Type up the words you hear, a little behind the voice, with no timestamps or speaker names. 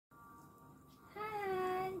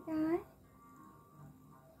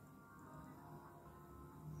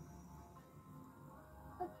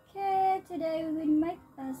Today we will make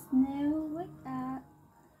a snail with a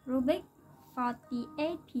Rubik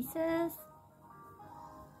 48 pieces.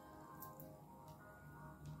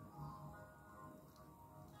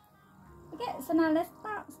 Okay, so now let's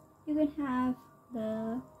start. You can have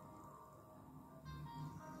the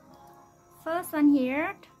first one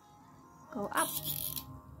here, go up.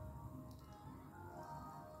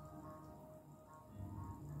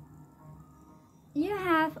 You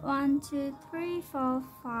have 1, 2, 3, 4,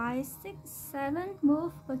 5, 6, 7.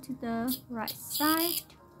 Move, go to the right side.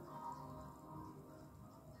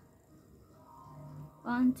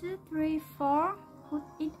 1, 2, 3, 4. Put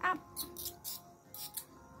it up.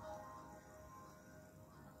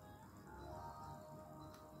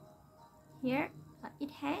 Here,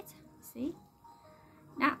 it has. See.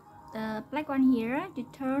 Now the black one here. You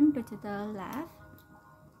turn, go to the left.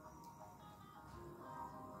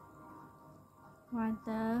 While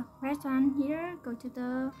the red one here, go to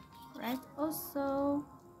the right also.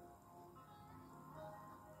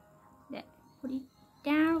 Then put it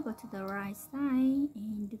down, go to the right side,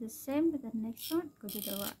 and do the same with the next one. Go to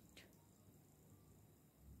the right.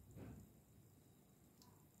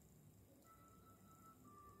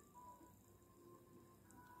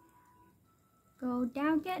 Go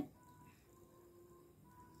down again.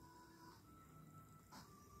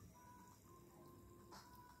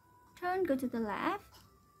 Turn, go to the left.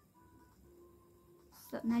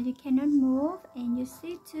 So now you cannot move, and you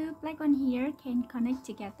see two black one here can connect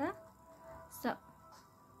together. So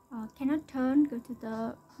cannot turn, go to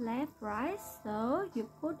the left, right. So you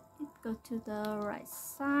put it, go to the right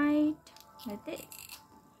side like this,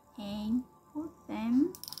 and put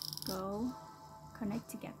them, go connect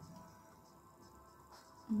together.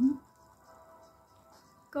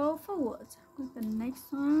 Go forward with the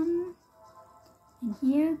next one. And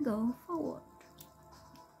here, go forward.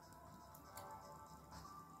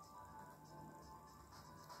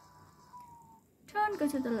 Turn, go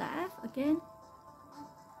to the left again.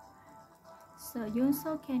 So you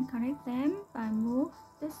also can connect them by move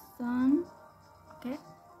this one. Okay.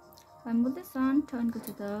 By move this one, turn, go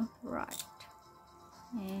to the right.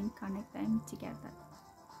 And connect them together.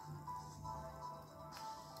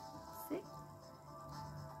 See?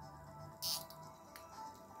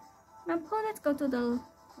 Now let's go to the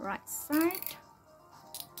right side.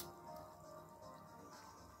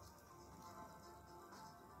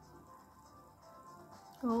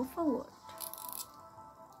 Go forward.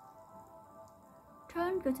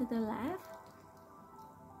 Turn, go to the left.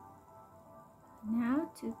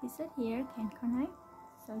 Now two pieces here can connect.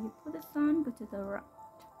 So you put this on, go to the right.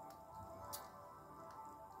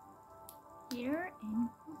 Here and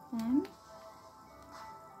put them.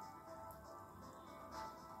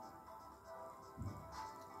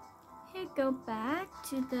 Here, go back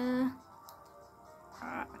to the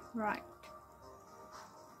right.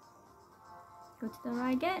 Go to the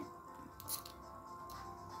right again.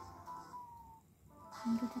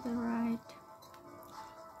 And go to the right.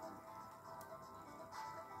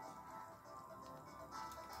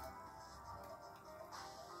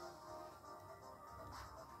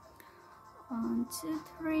 One, two,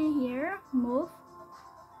 three here. Move.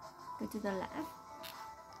 Go to the left.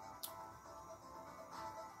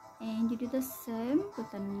 And you do the same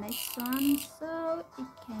with the next one, so it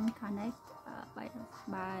can connect by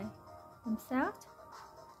themselves.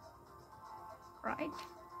 Right.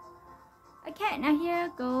 Okay, now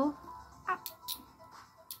here, go up.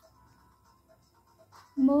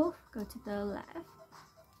 Move, go to the left.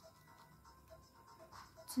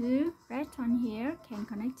 Two red one here can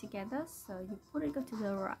connect together, so you put it, go to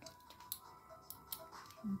the right.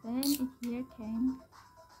 And then it here can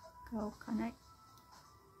go connect.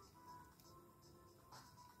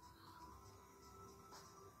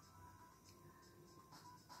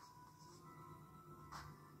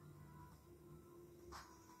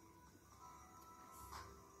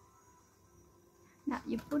 Now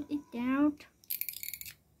you put it down.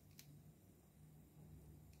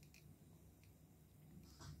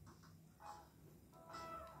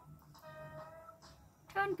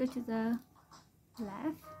 Turn, go to the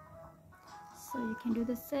left. So you can do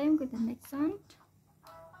the same with the next one.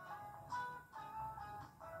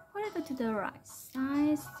 Put it, go to the right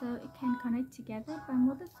side so it can connect together. By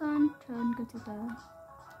move this one, turn, go to the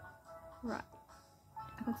right.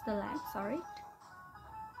 Go to the left, sorry.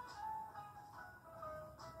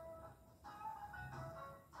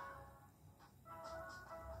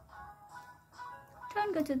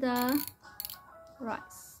 Turn, go to the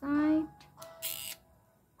right side,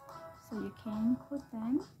 so you can put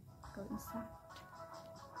them, go inside.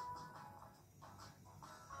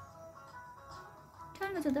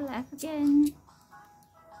 Turn, go to the left again.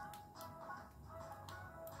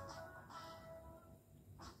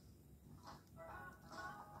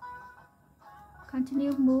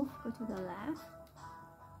 continue move, go to the left.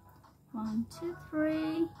 1, 2,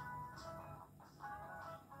 3.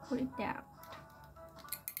 Put it down.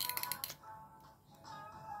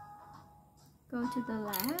 Go to the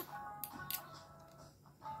left.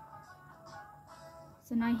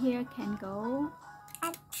 So now here can go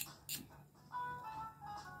up.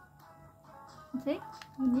 See,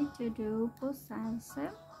 we need to do both sides same.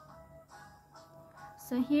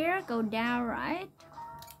 So here go down, right?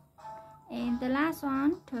 And the last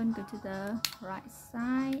one, turn go to the right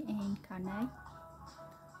side and connect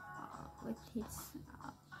with his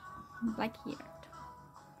black here.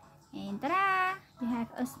 And ta-da! You have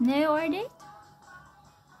a snail already.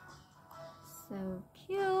 So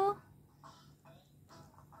cute.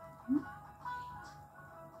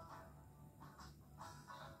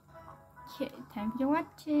 Okay, thank you for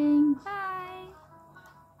watching. Bye.